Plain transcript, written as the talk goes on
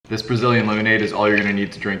This Brazilian lemonade is all you're gonna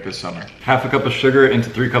need to drink this summer. Half a cup of sugar into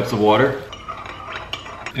 3 cups of water.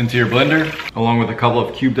 Into your blender, along with a couple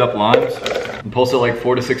of cubed up limes. And pulse it like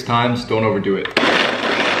 4 to 6 times, don't overdo it.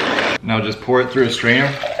 Now just pour it through a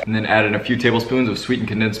strainer, and then add in a few tablespoons of sweetened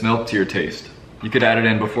condensed milk to your taste. You could add it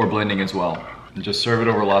in before blending as well. And just serve it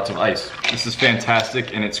over lots of ice. This is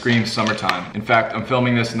fantastic and it screams summertime. In fact, I'm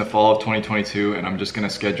filming this in the fall of 2022 and I'm just gonna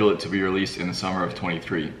schedule it to be released in the summer of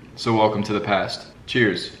 23. So welcome to the past.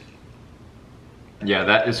 Cheers. Yeah,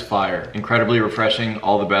 that is fire. Incredibly refreshing,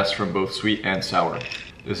 all the best from both sweet and sour.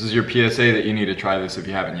 This is your PSA that you need to try this if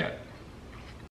you haven't yet.